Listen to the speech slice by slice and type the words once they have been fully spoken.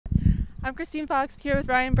I'm Christine Fox here with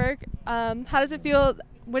Ryan Burke. How does it feel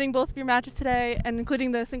winning both of your matches today and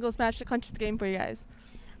including the singles match that clinched the game for you guys?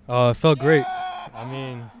 It felt great. I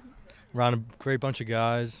mean, around a great bunch of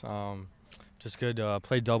guys. Just good.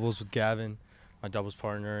 Played doubles with Gavin, my doubles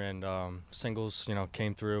partner, and singles.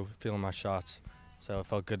 Came through, feeling my shots. So it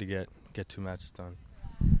felt good to get two matches done.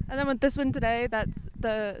 And then with this win today, that's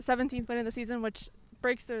the 17th win of the season, which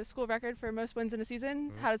breaks the school record for most wins in a season.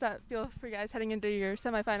 Mm-hmm. How does that feel for you guys heading into your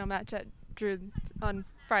semifinal match at Drew on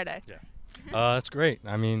Friday? Yeah, that's great.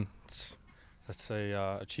 I mean, that's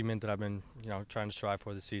a achievement that I've been trying to strive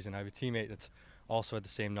for this season. I have a teammate that's also at the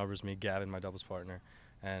same number as me, Gavin, my doubles partner,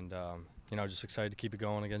 and just excited to keep it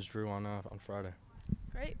going against Drew on Friday.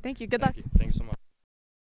 Great, thank you. Good luck. Thank you so much.